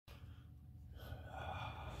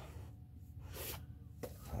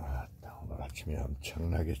아침이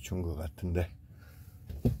엄청나게 준 것 같은데.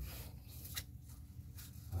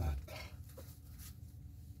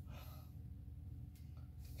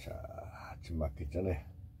 자, 아침 맞기 전에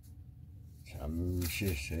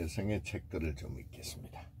잠시 세상의 책들을 좀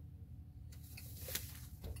읽겠습니다.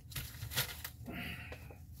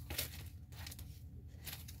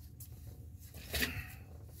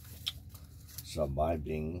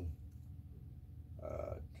 Surviving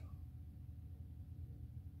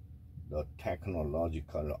the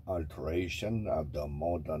technological alteration of the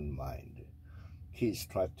modern mind. Key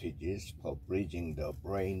strategies for bridging the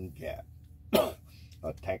brain gap.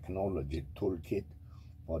 A technology toolkit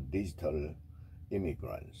for digital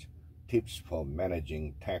immigrants. Tips for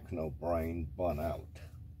managing techno-brain burnout.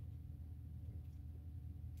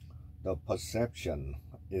 The perception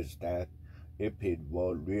is that if it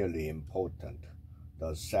were really important,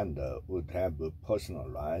 the sender would have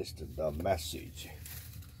personalized the message.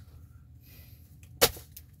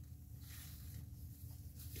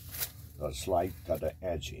 The slight to the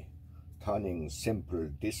edgy, turning simple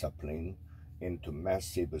discipline into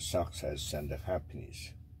massive success and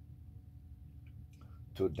happiness.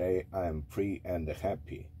 Today I am free and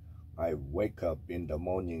happy. I wake up in the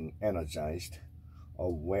morning energized,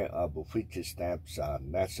 aware of which steps are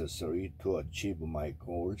necessary to achieve my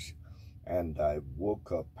goals, and I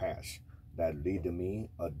walk a path that lead me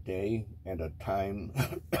a day and a time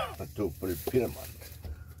to fulfillment.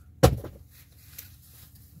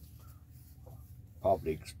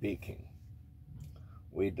 Public speaking.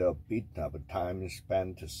 With a bit of time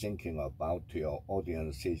spent thinking about your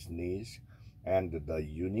audience's needs and the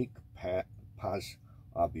unique path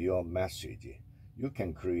of your message, you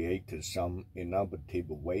can create some innovative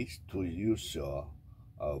ways to use your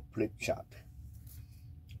flip chart.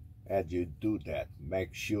 As you do that,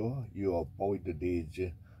 make sure you avoid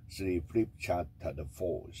these 3 flip chart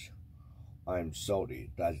falls. I'm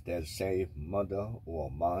sorry, does that say murder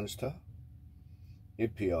or monster?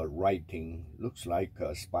 If your writing looks like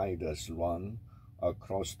a spider's run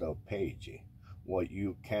across the page, or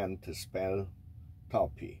you can't spell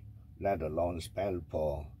toppy, let alone spell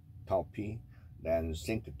for toppy, then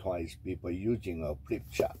think twice before using a flip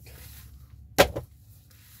chart.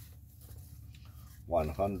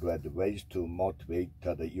 100 ways to motivate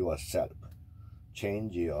yourself.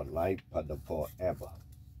 Change your life forever.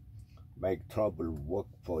 Make trouble work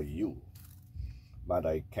for you. But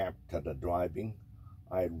I kept driving.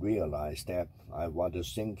 I realized that I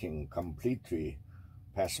was thinking completely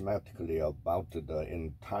pessimistically about the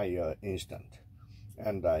entire instant,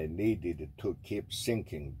 and I needed to keep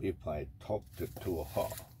thinking before I talked to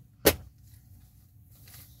her.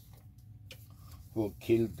 Who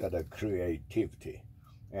killed the creativity,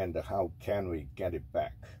 and how can we get it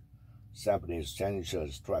back? 7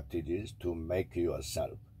 essential strategies to make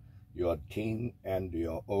yourself, your team, and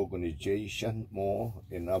your organization more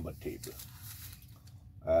innovative.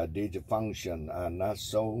 These functions are not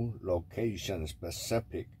so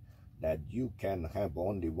location-specific that you can have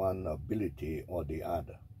only one ability or the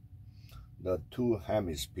other. The 2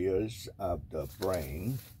 hemispheres of the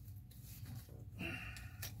brain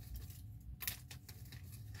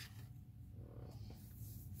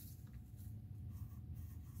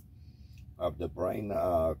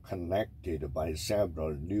are connected by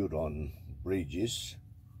several neuron bridges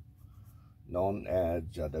known as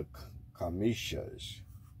the commissures,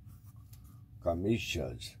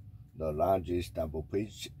 the largest of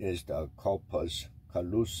which is the corpus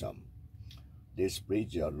callosum. This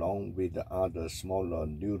bridge, along with other smaller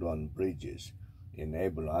neuron bridges,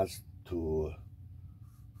 enable us to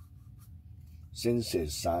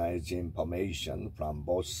synthesize information from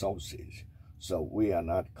both sources, so we are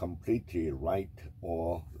not completely right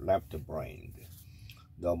or left-brained.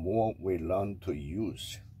 The more we learn to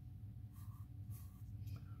use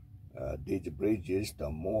these bridges, the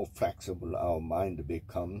more flexible our mind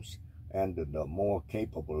becomes, and the more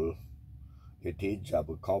capable it is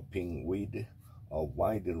of coping with a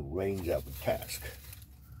wide range of tasks.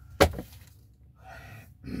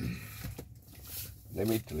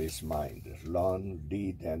 Limitless mind, learn,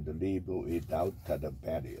 lead, and live without the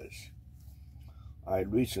barriers. I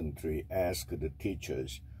recently asked the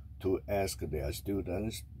teachers to ask their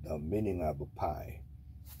students the meaning of pi,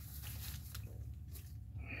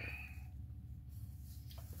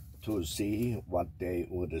 to see what they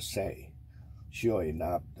would say. Sure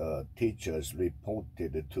enough, the teachers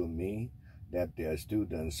reported to me that their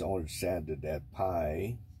students all said that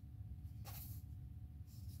pi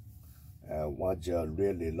was a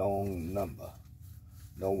really long number.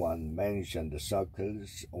 No one mentioned the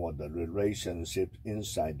circles or the relationships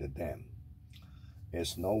inside them.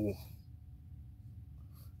 It's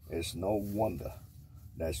It's no wonder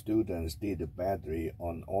that students did badly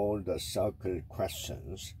on all the circle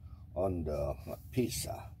questions on the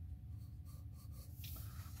PISA.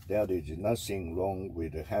 There is nothing wrong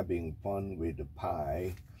with having fun with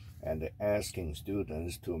pie and asking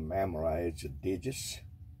students to memorize digits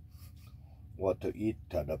or to eat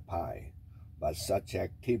the pie, but such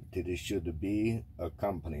activity should be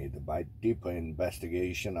accompanied by deeper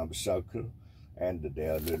investigation of circle and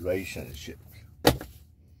their relationships.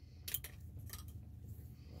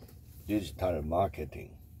 Digital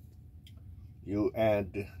marketing. Your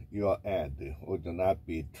ad would not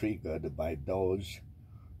be triggered by those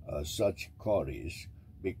such queries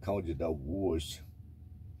because the words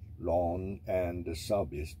loan and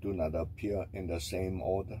service do not appear in the same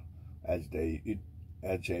order as they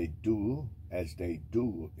do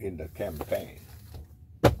in the campaign.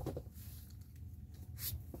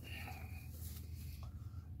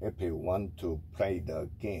 If you want to play the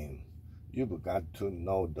game, you've got to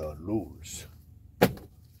know the rules.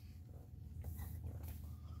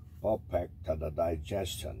 Perfect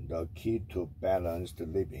digestion, the key to balanced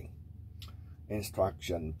living.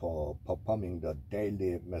 Instruction for performing the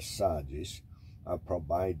daily massages are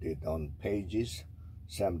provided on pages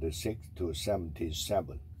 76 to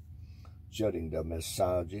 77. During the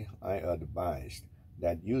massage, I advised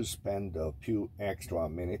that you spend a few extra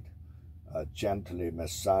minutes gently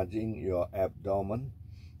massaging your abdomen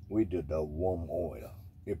with the warm oil.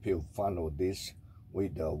 If you follow this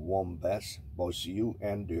with a warm bath, both you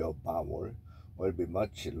and your bowel will be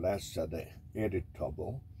much less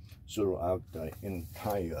irritable throughout the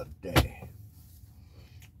entire day.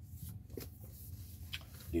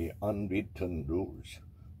 The unwritten rules,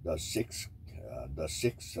 the six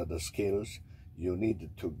skills you need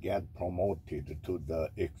to get promoted to the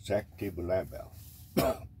executive level.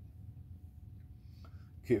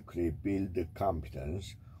 Quickly build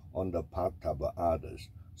competence on the part of others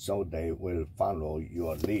so they will follow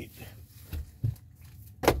your lead.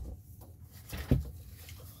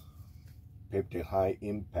 50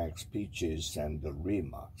 high-impact speeches and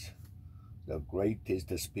remarks. The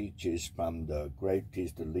greatest speeches from the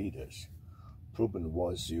greatest leaders. Proven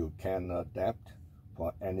words you can adapt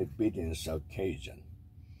for any business occasion.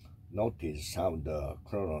 Notice how the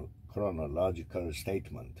chronological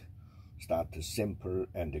statement starts simple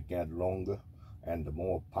and get longer and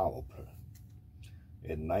more powerful.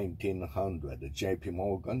 In 1900, J.P.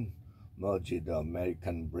 Morgan merged the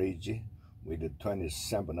American Bridge with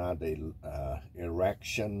 27 other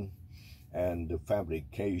erection and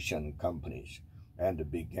fabrication companies and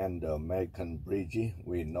began the American Bridge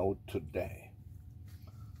we know today.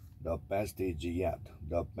 The best is yet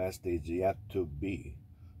to be,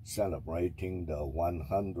 celebrating the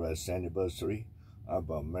 100th anniversary of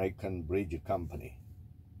American Bridge Company.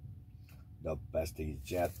 The best is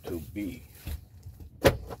yet to be.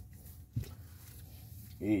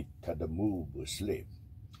 Eat, move, sleep.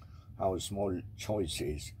 How small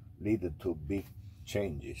choices lead to big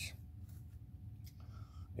changes.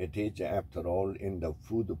 It is, after all, in the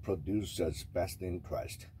food producer's best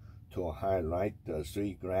interest to highlight the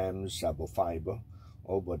 3 grams of fiber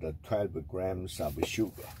over the 12 grams of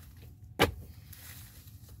sugar.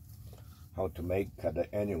 How to make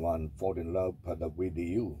anyone fall in love with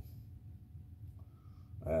you.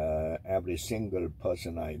 Every single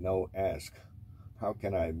person I know asks, how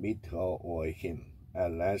can I meet her or him?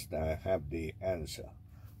 At last I have the answer.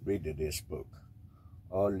 Read this book.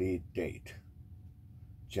 Early Date.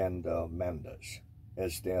 Gender Menders.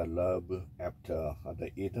 Is there love after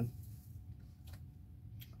Eden?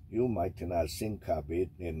 You might not think of it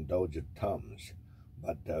in those terms,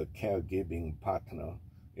 but the caregiving partner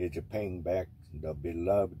is paying back the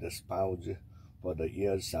beloved spouse for the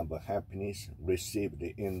years of happiness received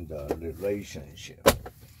in the relationship.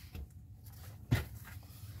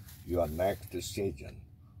 Your next season,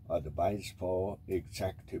 advice for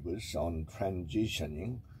executives on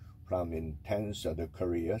transitioning from intense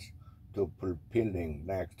careers to fulfilling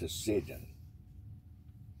next season.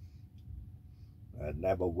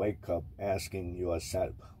 Never wake up asking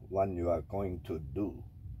yourself what you are going to do.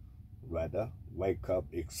 Rather, wake up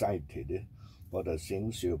excited for the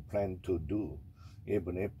things you plan to do,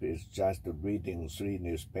 even if it's just reading 3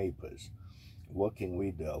 newspapers, working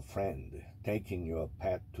with a friend, taking your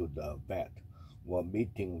pet to the vet, or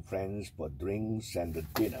meeting friends for drinks and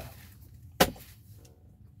dinner.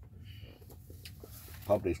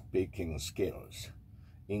 Public speaking skills.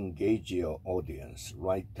 Engage your audience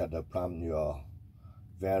right from your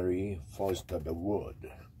very first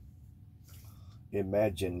word.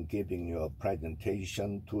 Imagine giving your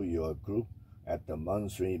presentation to your group at the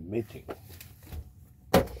monthly meeting.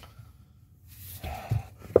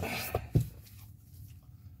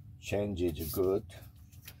 Change is good.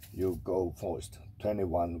 You go first.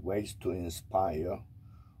 21 ways to inspire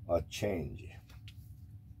a change.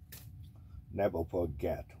 Never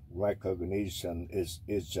forget, recognition is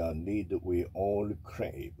a need we all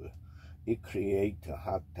crave. It creates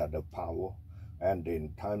heart power, and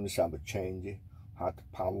in times of change, heart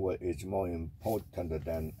power is more important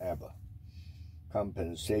than ever.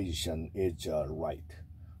 Compensation is a right.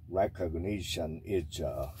 Recognition is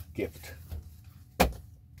a gift.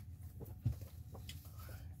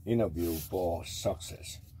 Interview for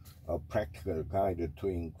success. A practical guide to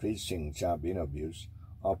increasing job interviews,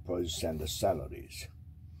 offers, and salaries.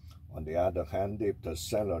 On the other hand, if the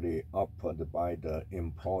salary offered by the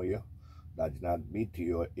employer does not meet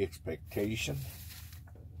your expectation,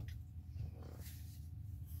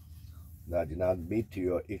 but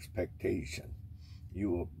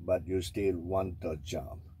you still want the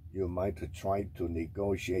job, you might try to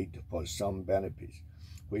negotiate for some benefits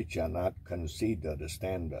which are not considered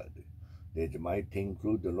standard. These might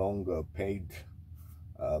include longer paid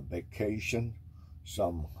vacation,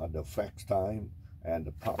 some other flex time, and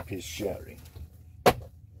profit sharing.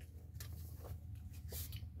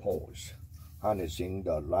 Pause. Harnessing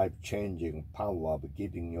the life-changing power of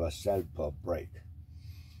giving yourself a break.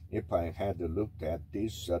 If I had looked at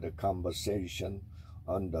this conversation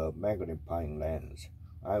under magnifying lens,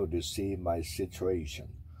 I would see my situation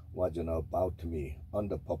wasn't about me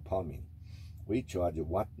underperforming, which was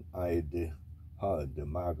what I'd heard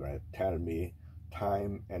Margaret tell me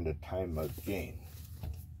time and time again.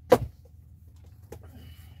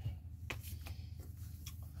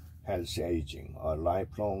 Health Aging, a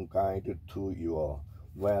lifelong guide to your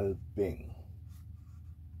well-being.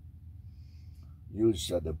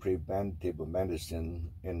 Use the preventive medicine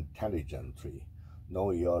intelligently.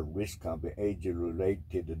 Know your risk of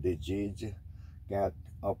age-related disease. Get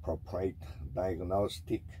appropriate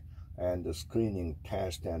diagnostic and screening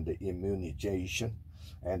tests and immunization,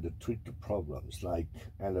 and treat problems like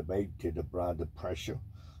elevated blood pressure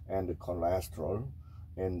and cholesterol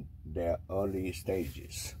in their early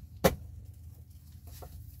stages.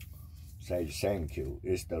 Say thank you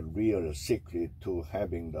is the real secret to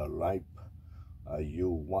having the life you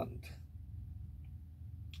want.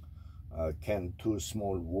 Can two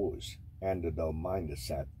small words and the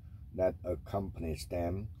mindset that accompanies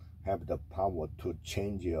them have the power to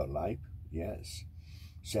change your life? Yes,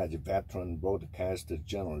 says veteran broadcast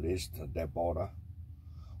journalist Deborah.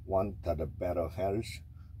 Wanted better health,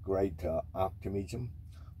 greater optimism,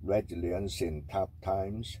 resilience in tough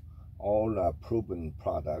times, all are proven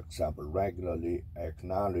products of regularly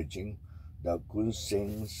acknowledging the good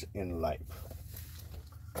things in life.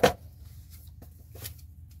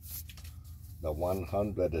 The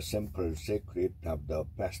 100 simple secrets of the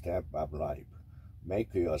best app of life.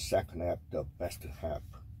 Make your second app the best app.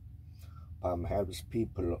 Palm helps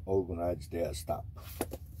people organize their stuff.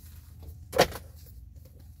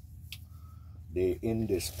 The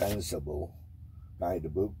indispensable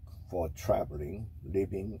guidebook for traveling,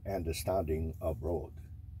 living, and studying abroad.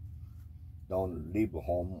 Don't leave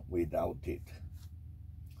home without it.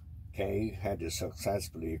 Kay had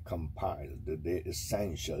successfully compiled the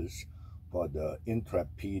essentials for the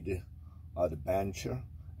intrepid adventure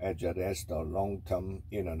as a long-term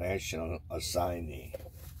international assignee.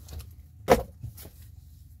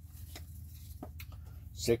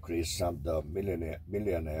 Secrets of the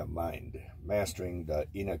Millionaire Mind, Mastering the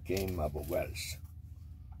Inner Game of Wealth.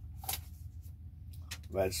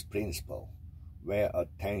 Wealth Principle. Where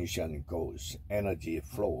attention goes, energy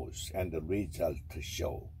flows, and the results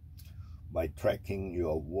show. By tracking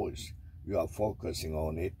your worth, you are focusing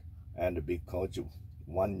on it, and because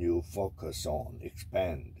one you focus on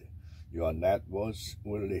expand, your net worth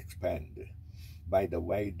will expand. By the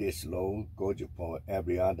way, this law goes for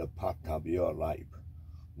every other part of your life.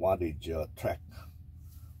 What is your track?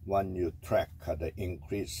 When you track, the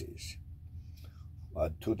increases.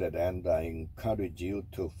 To that end, I encourage you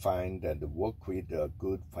to find and work with a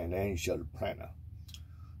good financial planner.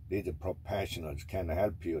 These professionals can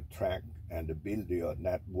help you track and build your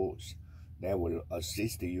net worth. They will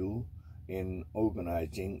assist you in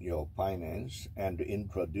organizing your finance and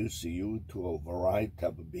introduce you to a variety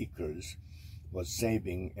of vehicles for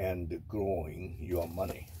saving and growing your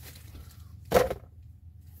money.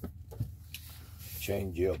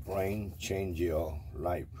 Change your brain, change your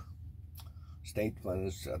life.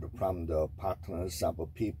 Statements from the partners of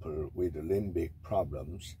people with limbic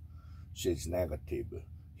problems. She's negative.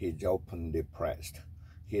 He's often depressed.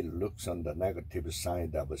 He looks on the negative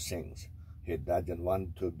side of things. He doesn't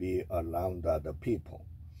want to be around other people.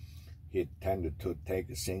 He tends to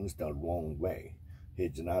take things the wrong way.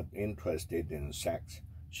 He's not interested in sex.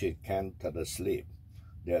 she can't sleep.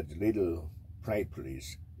 There's little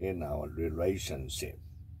prejudice in our relationship.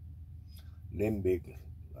 Limbic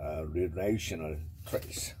relational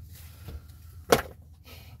traits.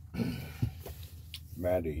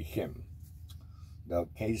 Marry him. The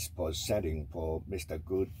case for setting for Mr.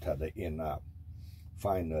 Good enough.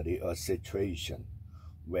 Finally, a situation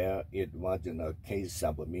where it wasn't a case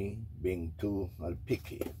of me being too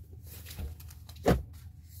picky.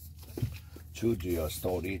 Choose your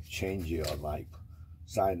story, change your life,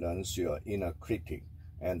 silence your inner critic,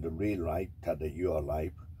 and rewrite your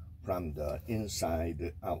life from the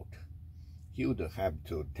inside out. You'd have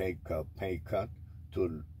to take a pay cut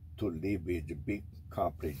to leave his big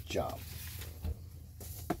corporate job.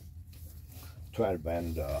 12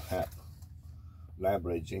 and a half.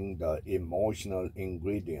 Leveraging the emotional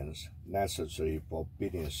ingredients necessary for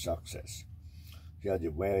business success. Here's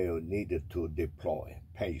where you need to deploy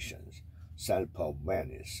patience,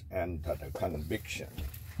 self-awareness, and the conviction.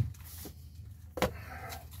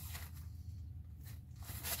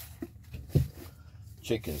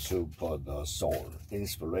 Chicken soup for the soul,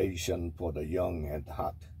 inspiration for the young and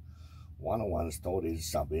hot. One-on-one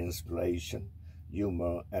stories of inspiration,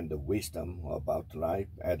 humor, and wisdom about life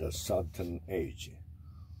at a certain age.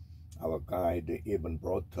 Our guide even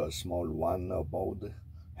brought a small one aboard,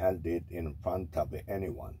 held it in front of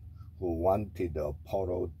anyone who wanted a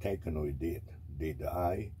photo taken with it. Did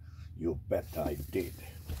I? You bet I did.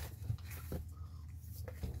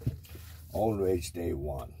 Always day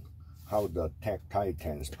one. How the tech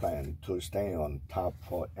titans plan to stay on top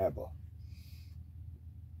forever.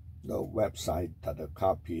 The website that I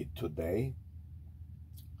copied today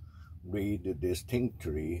read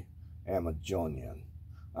distinctly Amazonian.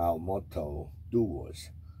 Our motto, doers,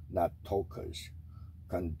 not talkers,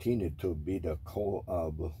 continue to be the core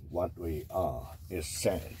of what we are, it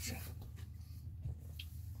says.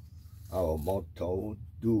 Our motto,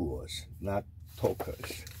 doers, not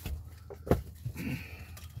talkers.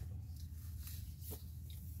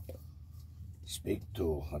 Speak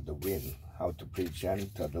to the wind, how to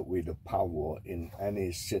present with power in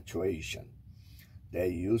any situation. They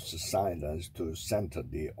use silence to center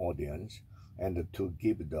the audience and to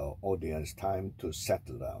give the audience time to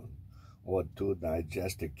settle down or to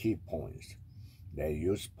digest the key points. They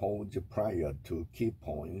use pause prior to key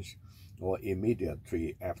points or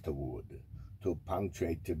immediately afterward to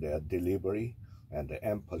punctuate their delivery and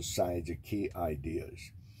emphasize key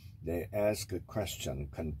ideas. They ask questions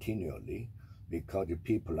continually because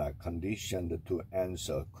people are conditioned to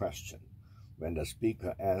answer a question. When the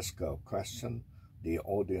speaker asks a question, the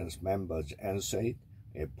audience members answer it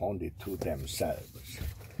and point it to themselves.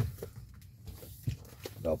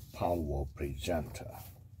 The power presenter.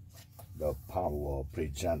 The power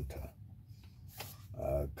presenter.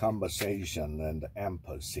 Conversation and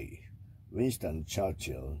empathy. Winston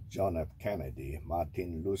Churchill, John F. Kennedy,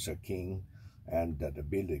 Martin Luther King, and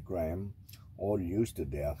Billy Graham all used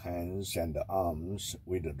their hands and arms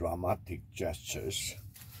with dramatic gestures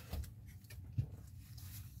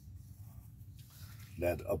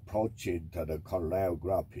that approached the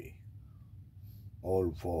choreography,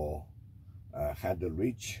 all for had a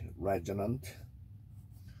rich resonant,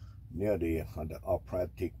 nearly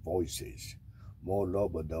operatic voices.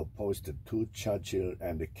 Moreover, the opposed to Churchill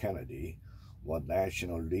and Kennedy were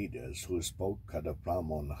national leaders who spoke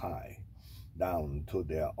from on high down to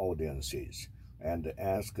their audiences and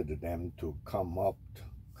asked them to come up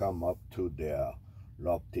to their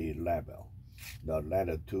lofty level. The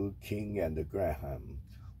latter two, King and Graham,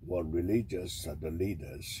 were religious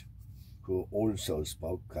leaders who also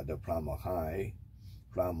spoke from on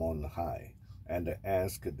high, and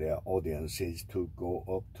asked their audiences to go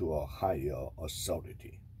up to a higher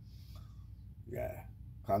authority.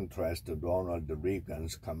 Contrast Ronald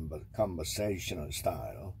Reagan's conversational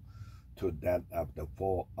style to that of the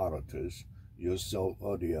four orators you saw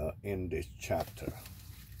earlier in this chapter.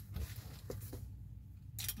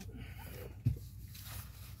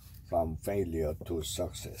 From failure to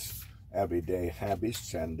success, everyday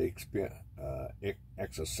habits and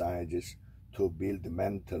exercises to build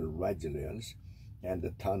mental resilience and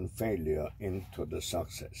turn failure into the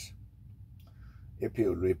success. If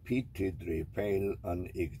you repeatedly fail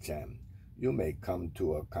an exam, you may come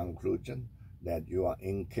to a conclusion that you are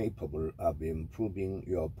incapable of improving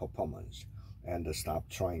your performance and stop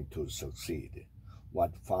trying to succeed.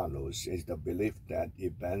 What follows is the belief that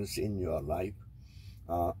events in your life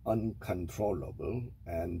are uncontrollable,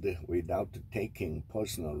 and without taking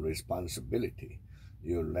personal responsibility,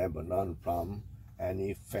 you'll never learn from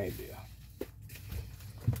any failure.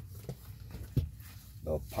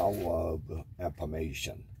 The power of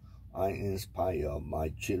affirmation. I inspire my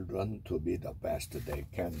children to be the best they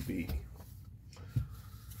can be.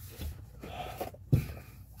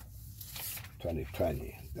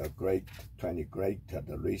 2020, the great 20 great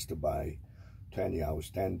list by 20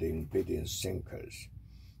 outstanding business thinkers.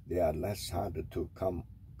 They are less hard to come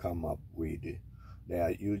up with. They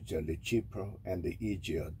are usually cheaper and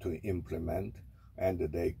easier to implement, and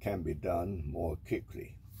they can be done more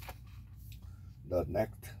quickly. The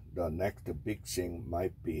next big thing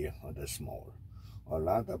might be the small. A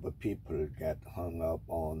lot of people get hung up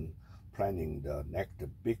on planning the next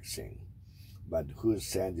big thing, but who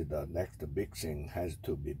said the next big thing has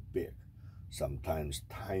to be big? Sometimes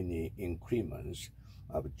tiny increments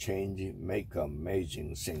of change make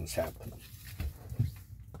amazing things happen.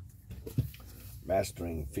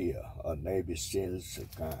 Mastering Fear, a Navy SEAL's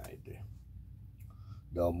Guide.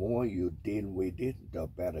 The more you deal with it, the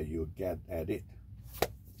better you get at it.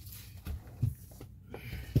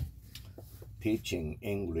 Teaching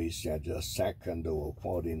English as a second or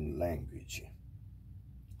foreign language.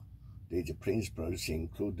 These principles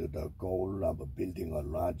include the goal of building a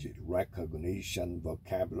large recognition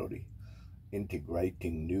vocabulary,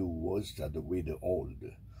 integrating new words with old,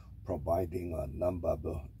 providing a number of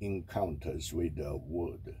encounters with the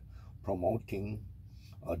word, promoting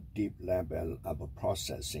a deep level of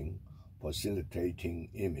processing, facilitating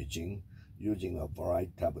imaging, using a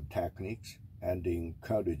variety of techniques, and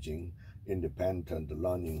encouraging independent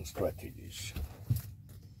learning strategies.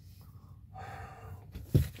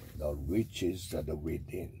 The riches are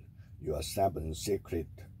within, your 7 secret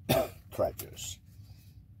treasures.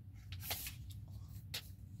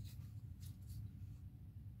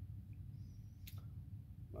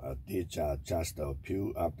 These are just a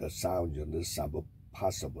few of the thousands of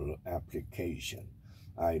possible applications.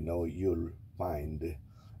 I know you'll find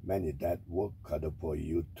many that work for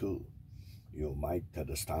you too. You might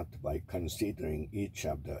start by considering each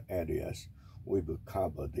of the areas we've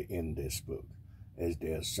covered in this book. Is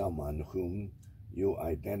there someone whom you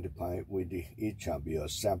identify with each of your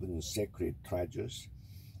 7 sacred treasures?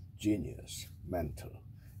 Genius, mental,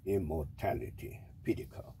 immortality,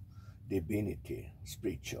 physical, divinity,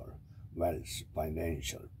 spiritual, wealth,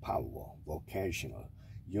 financial, power, vocational,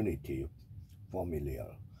 unity,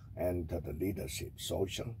 familial, and the leadership,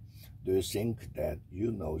 social. Do you think that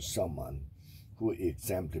you know someone who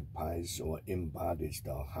exemplifies or embodies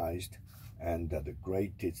the highest and the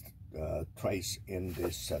greatest traits in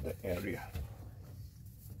this area?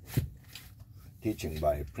 Teaching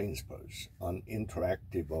by Principles, an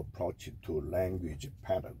interactive approach to language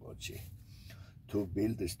pedagogy. To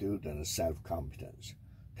build students' self-confidence,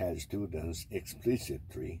 tell students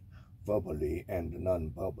explicitly, verbally and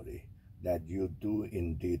non-verbally, that you do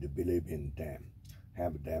indeed believe in them.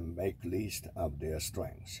 Have them make lists of their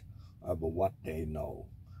strengths, of what they know,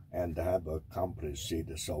 and have accomplished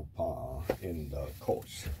it so far in the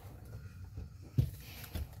course.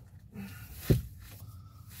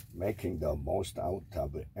 Making the most out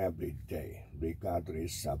of every day,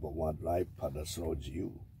 regardless of what life throws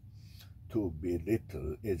you. To be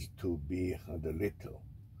little is to be the little.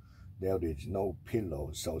 There is no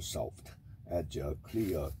pillow so soft as a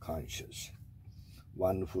clear conscience.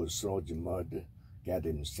 One who throws mud gets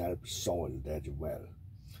himself soiled as well.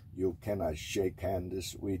 You cannot shake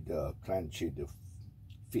hands with a clenched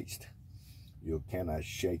fist. You cannot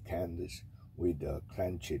shake hands with a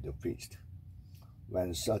clenched fist.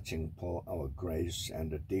 When searching for our grace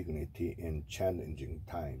and dignity in challenging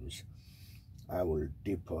times, I will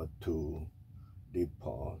defer to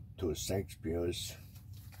Shakespeare's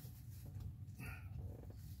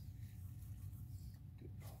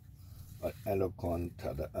eloquent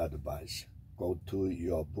advice. Go to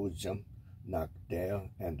your bosom, knock there,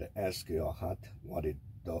 and ask your heart what it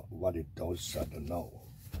does know.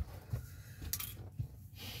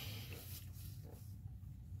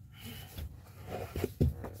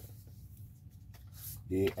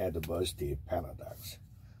 The Adversity Paradox,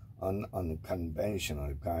 an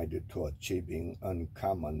unconventional guide to achieving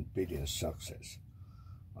uncommon business success.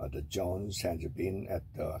 The Jones has been at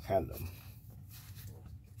the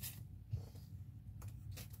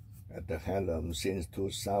helm since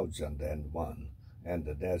 2001, and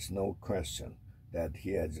there's no question that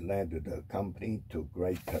he has led the company to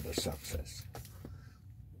greater success.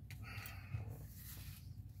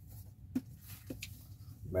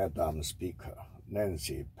 Madam Speaker,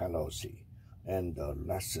 Nancy Pelosi, and the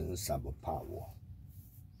lessons of power.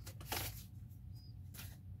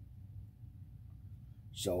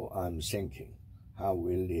 So I'm thinking, how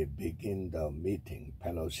will we begin the meeting?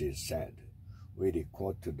 Pelosi said. Will he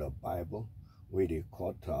quote the Bible? Will he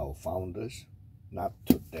quote our founders? Not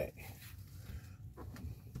today.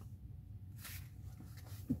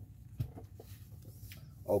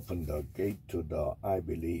 open the gate to the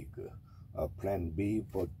Ivy League, a plan B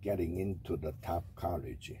for getting into the top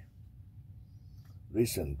college.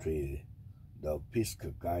 Recently, the Pisc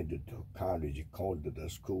Guide to College called the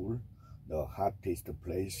school the hottest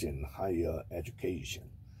place in higher education,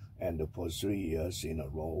 and for 3 years in a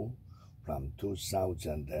row, from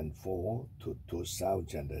 2004 to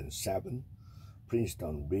 2007,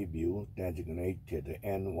 Princeton Review designated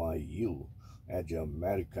NYU as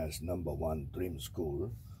America's #1 dream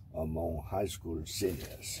school among high school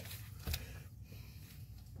seniors.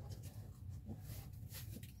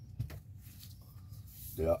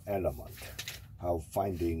 The element, how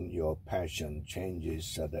finding your passion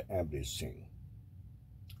changes everything.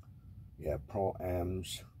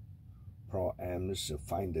 Pro-Ams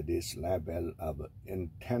find this level of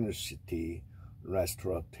intensity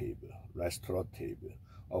restorative,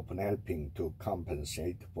 often helping to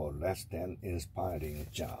compensate for less than inspiring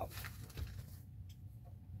job.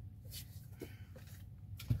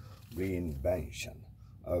 Reinvention,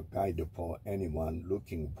 a guide for anyone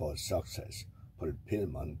looking for success,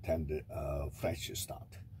 fulfillment, and a fresh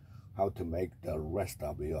start. How to make the rest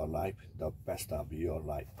of your life the best of your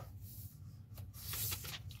life.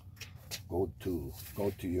 Go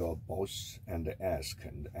to your boss and ask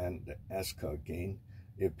again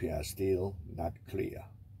if you are still not clear.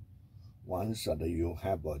 Once that you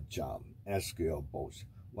have a job, ask your boss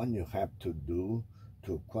what you have to do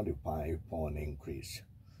to qualify for an increase.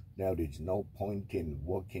 There is no point in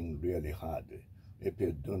working really hard if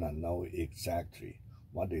you do not know exactly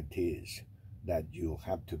what it is that you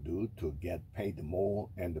have to do to get paid more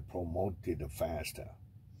and promoted faster.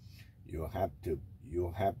 You have to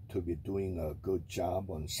be doing a good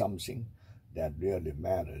job on something that really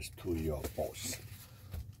matters to your boss.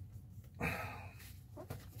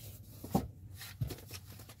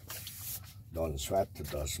 Don't sweat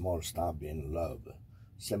the small stuff in love.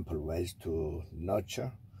 Simple ways to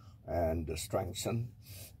nurture and strengthen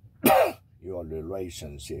your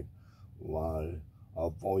relationship while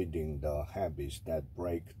avoiding the habits that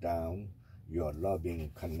break down your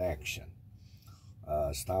loving connection.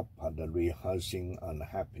 Stop the rehearsing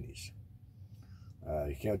unhappiness.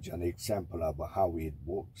 Here's an example of how it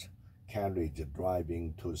works. Carriage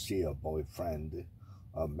driving to see a boyfriend.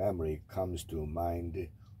 A memory comes to mind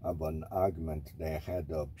of an argument they had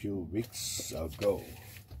a few weeks ago.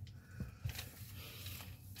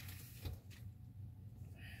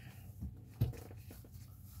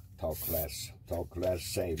 Talk less,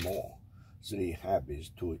 say more. 3 habits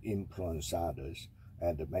to influence others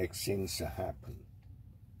and make things happen.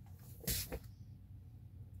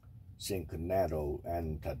 Think narrow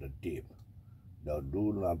and deep. The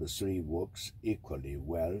rule of 3 works equally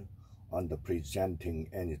well on the presenting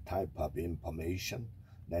any type of information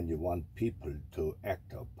that you want people to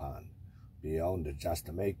act upon, beyond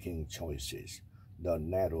just making choices. The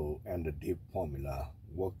narrow and deep formula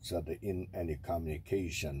works in any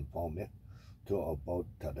communication format to avoid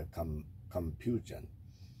the confusion.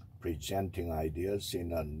 Presenting ideas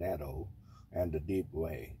in a narrow and deep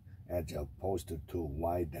way, as opposed to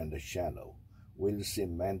wide and shallow, will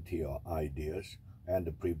cement your ideas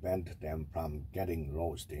and prevent them from getting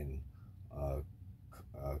lost in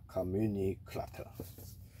community clutter.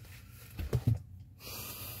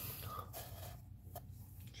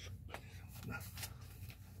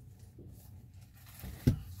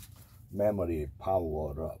 Memory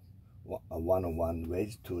power up. 101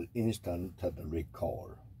 ways to instant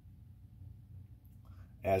recall.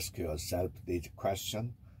 Ask yourself this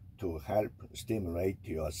question to help stimulate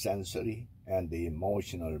your sensory and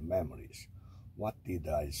emotional memories. What did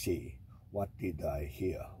I see? What did I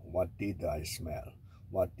hear? What did I smell?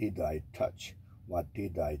 What did I touch? What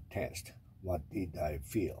did I taste? What did I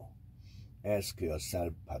feel? Ask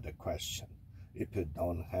yourself the question. If you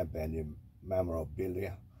don't have any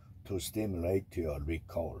memorabilia to stimulate your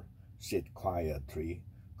recall, sit quietly,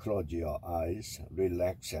 close your eyes,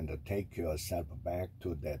 relax, and take yourself back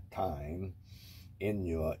to that time in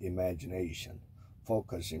your imagination,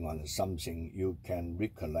 focusing on something you can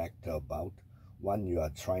recollect about when you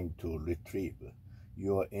are trying to retrieve.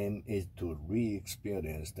 Your aim is to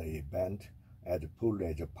re-experience the event as fully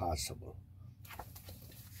as possible.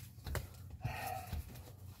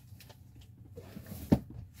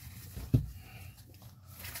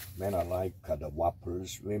 Men are like the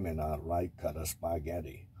Whoppers, women are like the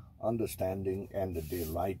spaghetti, understanding and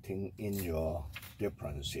delighting in your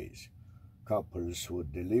differences. Couples who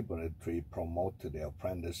deliberately promote their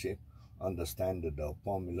friendship understand the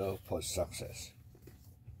formula for success.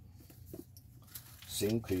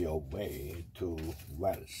 Think your way to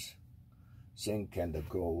wealth. Think and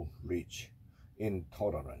grow rich.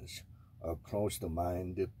 Intolerance. a closed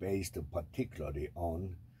mind based particularly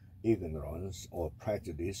on ignorance or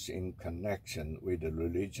prejudice in connection with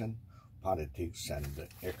religion, politics, and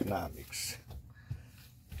economics.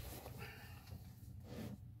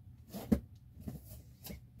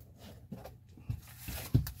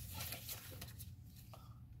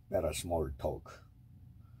 Better small talk.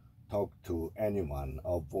 Talk to anyone,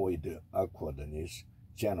 avoid awkwardness,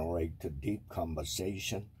 generate deep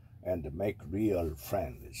conversation, and make real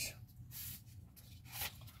friends.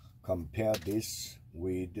 Compare this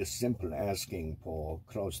with simple asking for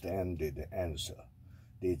closed-ended answer.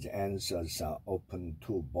 These answers are often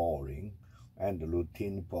too boring and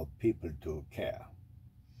routine for people to care.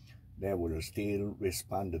 They will still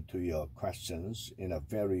respond to your questions in a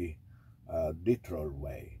very literal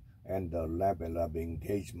way, and the level of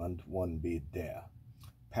engagement won't be there.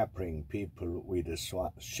 Peppering people with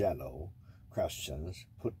shallow questions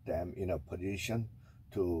put them in a position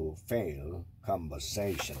to fail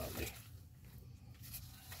conversationally.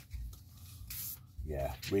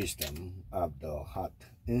 Wisdom of the heart,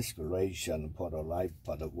 inspiration for the life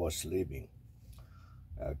worth living.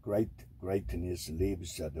 Greatness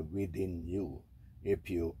lives within you. If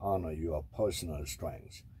you honor your personal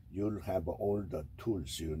strengths, you'll have all the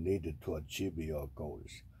tools you need to achieve your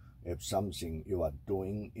goals. If something you are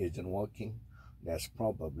doing isn't working, that's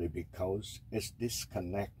probably because it's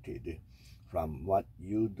disconnected from what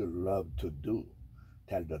you'd love to do.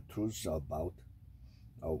 Tell the truth about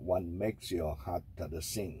what makes your heart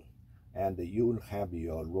sing, and you'll have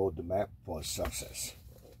your roadmap for success.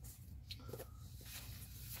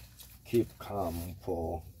 Keep calm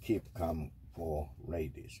for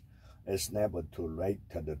ladies. It's never too late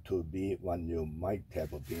to be what you might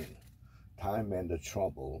have been. Time and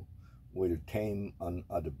trouble will tame an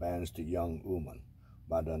advanced young woman,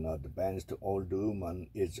 but an advanced old woman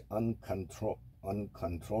is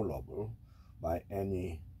uncontrollable by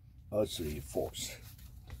any earthly force.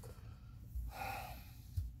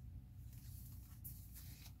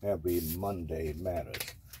 Every Monday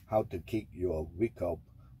matters. How to kick your week up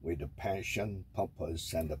with passion,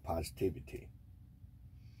 purpose, and positivity.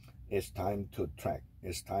 It's time to track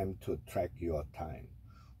your time.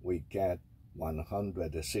 We get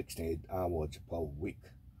 168 hours per week.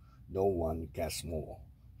 No one gets more.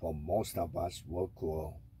 For most of us, work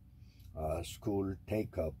or school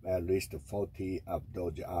take up at least 40 of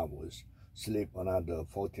those hours, sleep another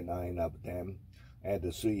 49 of them,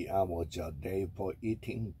 add 3 hours a day for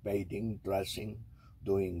eating, bathing, dressing,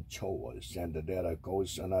 doing chores, and there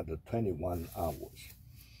goes another 21 hours.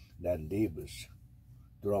 That leaves,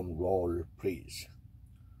 drum roll please,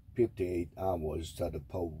 58 hours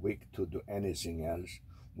per week to do anything else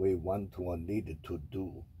we want or need to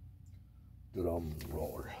do. Drum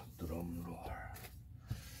roll, drum roll.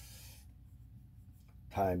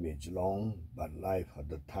 Time is long, but life at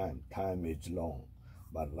the time is long,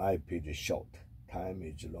 but life is short. Time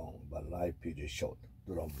is long, but life is short.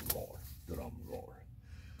 Drum roll, drum